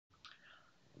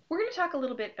we're going to talk a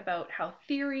little bit about how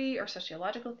theory or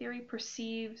sociological theory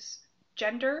perceives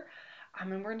gender.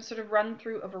 And we're going to sort of run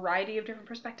through a variety of different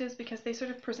perspectives because they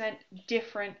sort of present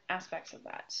different aspects of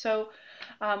that. So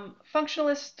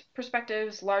functionalist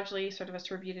perspectives, largely sort of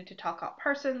attributed to Talcott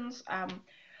Parsons,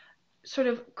 sort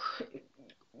of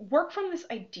work from this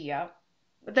idea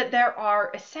that there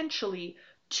are essentially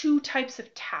two types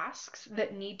of tasks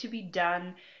that need to be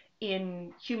done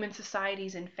in human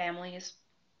societies and families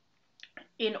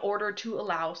in order to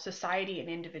allow society and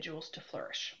individuals to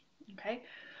flourish. Okay?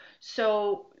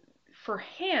 So for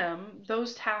him,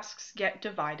 those tasks get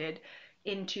divided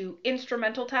into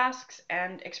instrumental tasks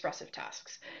and expressive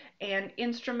tasks. And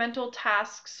instrumental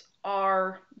tasks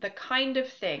are the kind of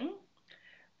thing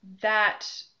that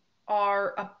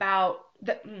are about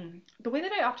the way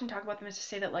that I often talk about them is to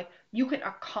say that like you can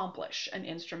accomplish an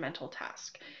instrumental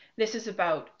task. This is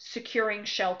about securing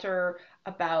shelter,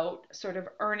 about sort of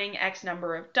earning X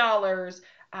number of dollars,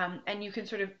 and you can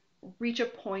sort of reach a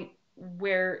point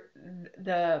where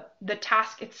the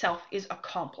task itself is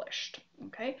accomplished.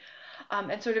 Okay,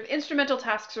 and sort of instrumental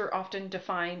tasks are often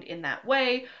defined in that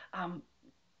way.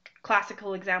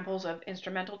 Classical examples of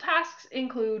instrumental tasks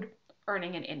include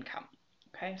earning an income.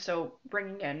 Okay, so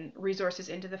bringing in resources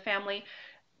into the family.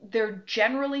 They're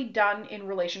generally done in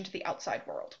relation to the outside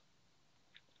world.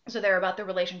 So they're about the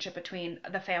relationship between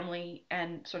the family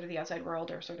and sort of the outside world,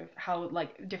 or sort of how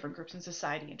like different groups in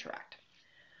society interact.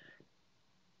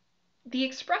 The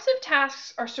expressive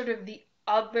tasks are sort of the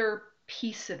other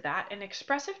piece of that, and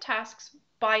expressive tasks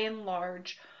by and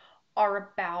large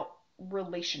are about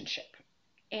relationship.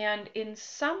 And in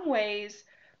some ways,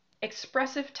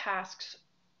 expressive tasks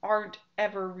aren't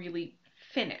ever really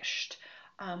finished.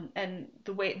 And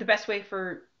the best way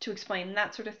to explain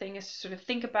that sort of thing is to sort of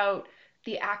think about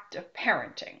the act of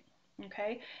parenting.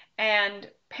 Okay, and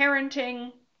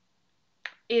parenting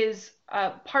is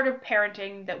part of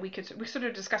parenting that we sort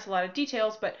of discuss a lot of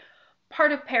details, but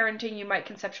part of parenting you might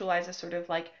conceptualize as sort of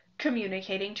like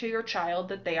communicating to your child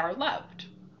that they are loved.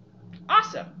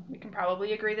 Awesome. We can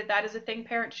probably agree that that is a thing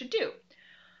parents should do.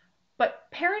 But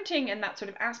parenting and that sort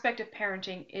of aspect of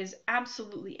parenting is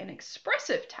absolutely an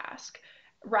expressive task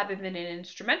rather than an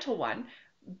instrumental one,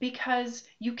 because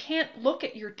you can't look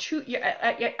at your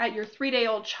at your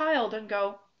 3-day-old child and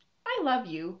go, "I love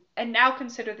you," and now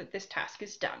consider that this task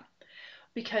is done.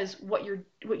 Because what you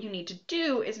need to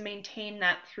do is maintain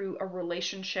that through a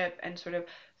relationship and sort of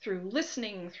through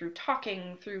listening, through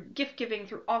talking, through gift giving,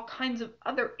 through all kinds of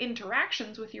other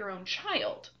interactions with your own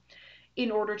child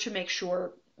in order to make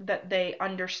sure that they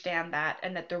understand that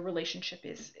and that their relationship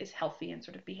is healthy and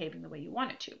sort of behaving the way you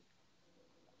want it to.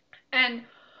 And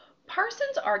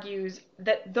Parsons argues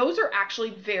that those are actually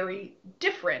very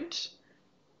different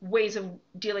ways of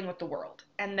dealing with the world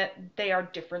and that they are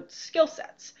different skill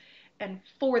sets. And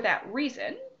for that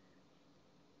reason,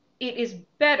 it is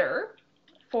better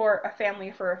for a family,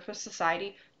 for a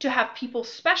society, to have people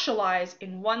specialize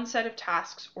in one set of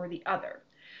tasks or the other.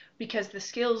 Because the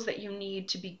skills that you need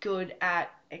to be good at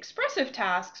expressive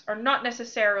tasks are not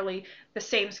necessarily the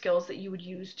same skills that you would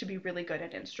use to be really good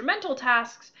at instrumental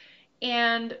tasks.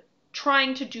 And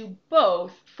trying to do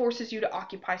both forces you to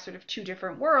occupy sort of two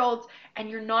different worlds, and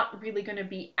you're not really going to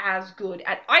be as good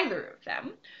at either of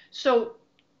them. So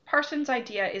Parsons'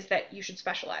 idea is that you should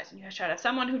specialize, and you should have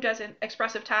someone who does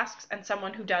expressive tasks and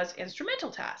someone who does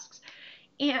instrumental tasks.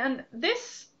 And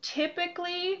this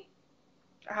typically,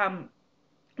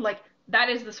 like, that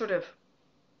is the sort of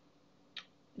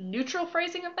neutral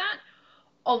phrasing of that.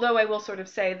 Although I will sort of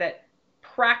say that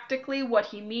practically what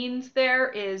he means there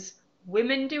is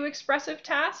women do expressive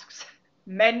tasks,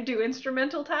 men do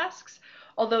instrumental tasks,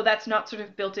 although that's not sort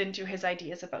of built into his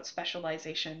ideas about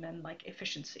specialization and like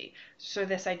efficiency. So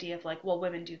this idea of like, well,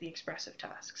 women do the expressive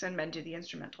tasks and men do the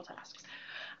instrumental tasks.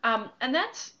 And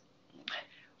that's,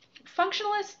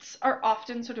 functionalists are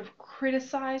often sort of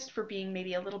criticized for being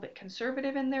maybe a little bit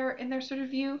conservative in their sort of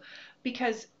view,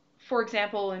 because, for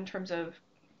example, in terms of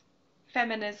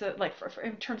feminism, like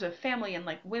in terms of family and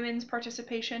like women's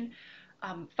participation,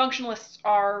 functionalists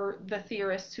are the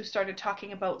theorists who started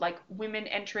talking about like women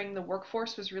entering the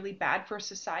workforce was really bad for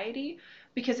society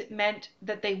because it meant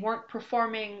that they weren't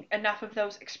performing enough of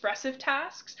those expressive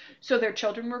tasks, so their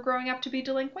children were growing up to be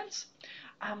delinquents.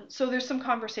 So there's some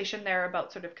conversation there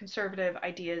about sort of conservative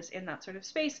ideas in that sort of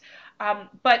space.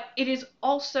 But it is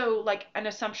also like an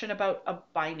assumption about a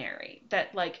binary,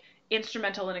 that like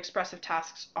instrumental and expressive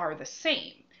tasks are the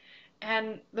same.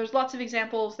 And there's lots of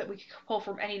examples that we could pull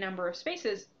from any number of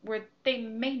spaces where they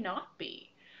may not be.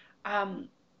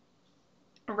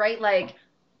 Right? Like,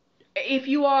 if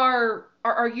you are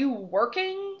you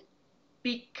working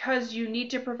because you need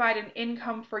to provide an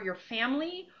income for your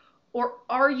family, or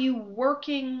are you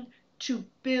working to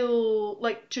build,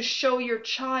 like, to show your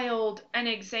child an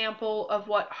example of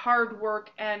what hard work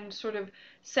and sort of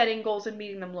setting goals and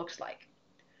meeting them looks like?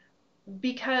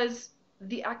 Because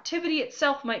the activity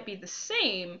itself might be the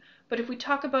same, but if we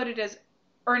talk about it as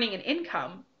earning an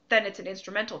income, then it's an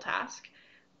instrumental task.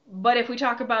 But if we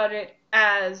talk about it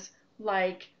as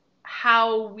like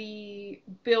how we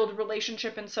build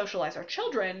relationship and socialize our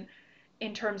children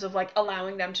in terms of like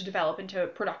allowing them to develop into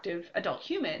productive adult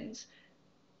humans,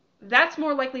 that's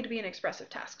more likely to be an expressive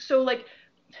task. So like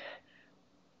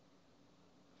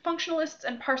functionalists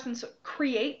and Parsons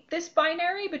create this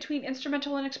binary between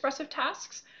instrumental and expressive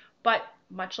tasks, but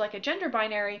much like a gender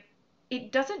binary,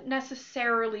 it doesn't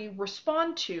necessarily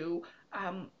respond to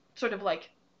sort of like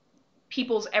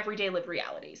people's everyday lived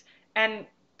realities. And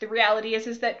the reality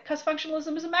is that because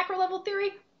functionalism is a macro level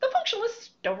theory, the functionalists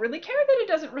don't really care that it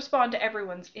doesn't respond to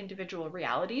everyone's individual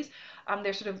realities.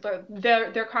 They're sort of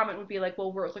their comment would be like,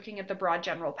 well, we're looking at the broad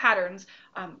general patterns,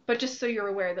 but just so you're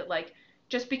aware that like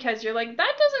just because you're like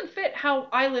that doesn't fit how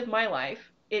I live my life,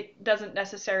 it doesn't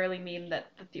necessarily mean that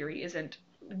the theory isn't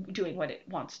doing what it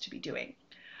wants to be doing.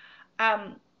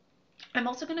 I'm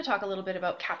also going to talk a little bit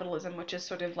about capitalism, which is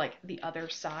sort of like the other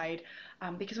side,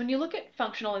 because when you look at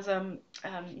functionalism,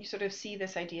 you sort of see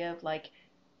this idea of like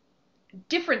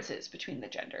differences between the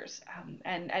genders,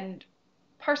 and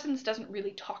Parsons doesn't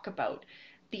really talk about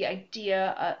the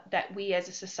idea that we as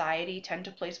a society tend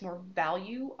to place more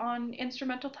value on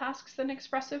instrumental tasks than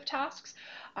expressive tasks.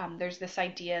 There's this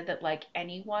idea that like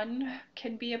anyone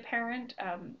can be a parent,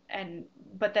 and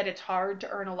but that it's hard to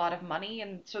earn a lot of money,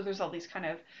 and so there's all these kind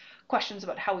of questions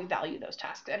about how we value those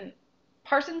tasks. And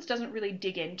Parsons doesn't really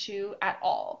dig into at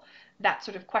all that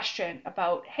sort of question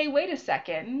about, hey, wait a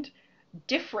second,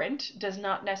 different does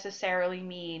not necessarily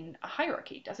mean a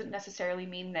hierarchy, doesn't necessarily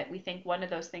mean that we think one of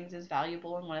those things is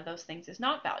valuable and one of those things is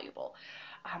not valuable.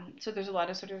 So there's a lot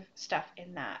of sort of stuff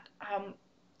in that.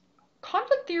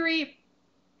 Conflict theory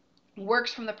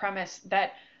works from the premise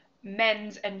that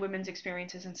men's and women's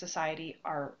experiences in society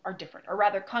are different, or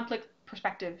rather conflict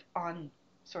perspective on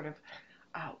sort of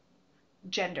uh,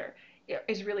 gender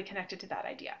is really connected to that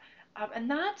idea. And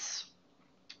that's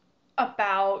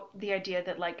about the idea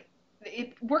that like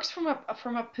it works from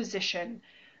a position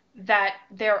that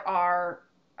there are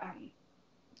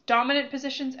dominant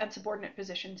positions and subordinate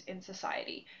positions in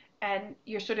society, and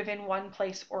you're sort of in one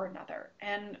place or another.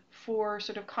 And for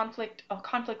sort of a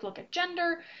conflict look at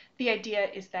gender, the idea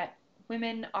is that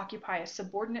women occupy a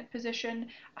subordinate position,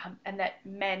 and that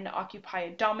men occupy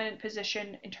a dominant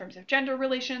position in terms of gender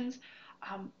relations.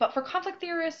 But for conflict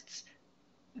theorists,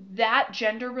 that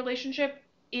gender relationship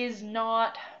is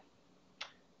not,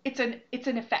 it's an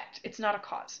effect, it's not a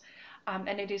cause.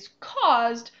 And it is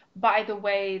caused by the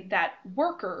way that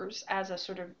workers, as a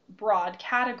sort of broad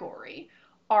category,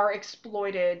 are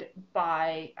exploited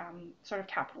by sort of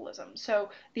capitalism. So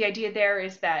the idea there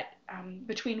is that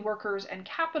between workers and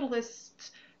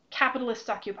capitalists, capitalists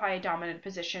occupy a dominant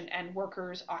position and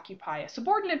workers occupy a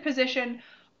subordinate position.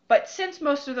 But since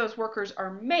most of those workers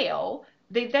are male,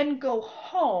 they then go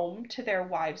home to their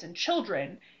wives and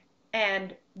children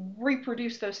and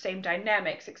reproduce those same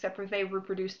dynamics, except for they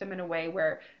reproduce them in a way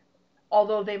where,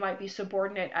 although they might be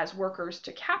subordinate as workers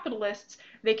to capitalists,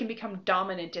 they can become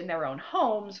dominant in their own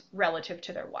homes relative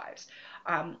to their wives.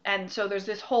 And so there's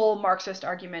this whole Marxist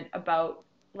argument about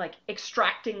like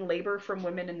extracting labor from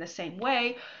women in the same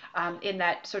way, in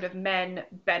that sort of men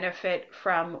benefit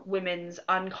from women's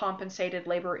uncompensated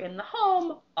labor in the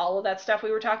home, all of that stuff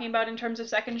we were talking about in terms of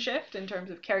second shift, in terms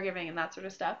of caregiving and that sort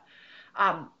of stuff.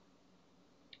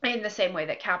 In the same way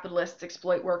that capitalists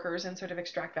exploit workers and sort of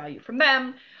extract value from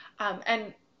them.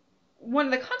 And one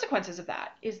of the consequences of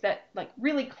that is that, like,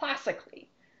 really classically,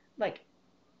 like,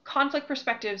 conflict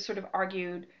perspectives sort of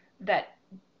argued that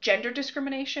gender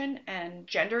discrimination and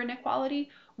gender inequality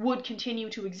would continue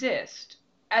to exist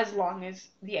as long as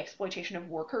the exploitation of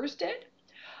workers did.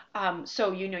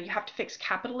 So, you know, you have to fix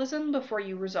capitalism before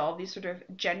you resolve these sort of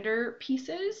gender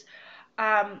pieces.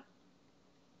 Um,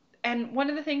 and one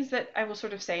of the things that I will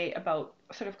sort of say about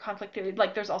sort of conflict theory,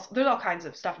 like there's all kinds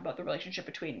of stuff about the relationship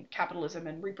between capitalism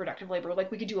and reproductive labor.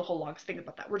 Like we could do a whole long thing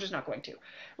about that. We're just not going to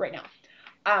right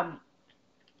now.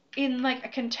 In like a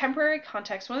contemporary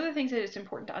context, one of the things that is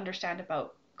important to understand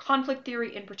about conflict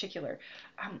theory in particular,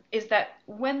 is that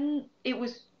when it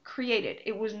was created,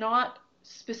 it was not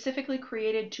specifically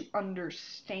created to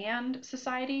understand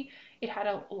society. It had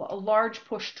a large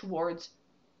push towards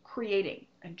creating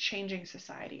and changing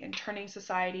society and turning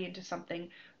society into something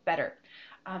better.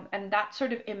 And that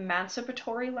sort of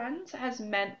emancipatory lens has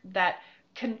meant that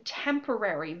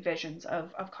contemporary visions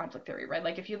of conflict theory, right?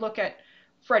 Like if you look at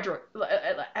Frederick,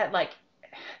 at like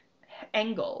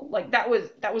Engel, like that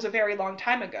was a very long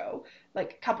time ago,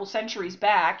 like a couple centuries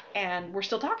back, and we're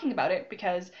still talking about it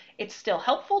because it's still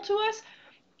helpful to us.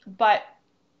 But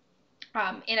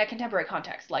in a contemporary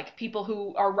context, like people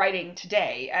who are writing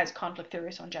today as conflict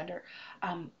theorists on gender,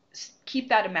 keep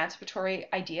that emancipatory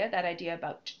idea, that idea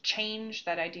about change,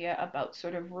 that idea about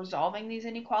sort of resolving these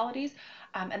inequalities.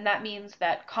 And that means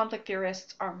that conflict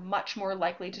theorists are much more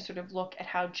likely to sort of look at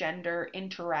how gender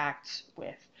interacts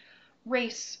with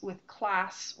race, with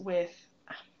class, with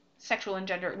sexual and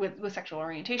gender, with sexual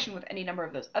orientation, with any number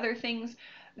of those other things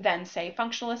than, say,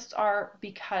 functionalists are,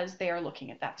 because they are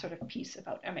looking at that sort of piece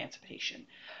about emancipation.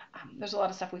 There's a lot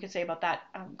of stuff we could say about that.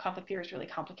 Conflict theory is really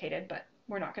complicated, but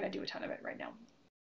we're not going to do a ton of it right now.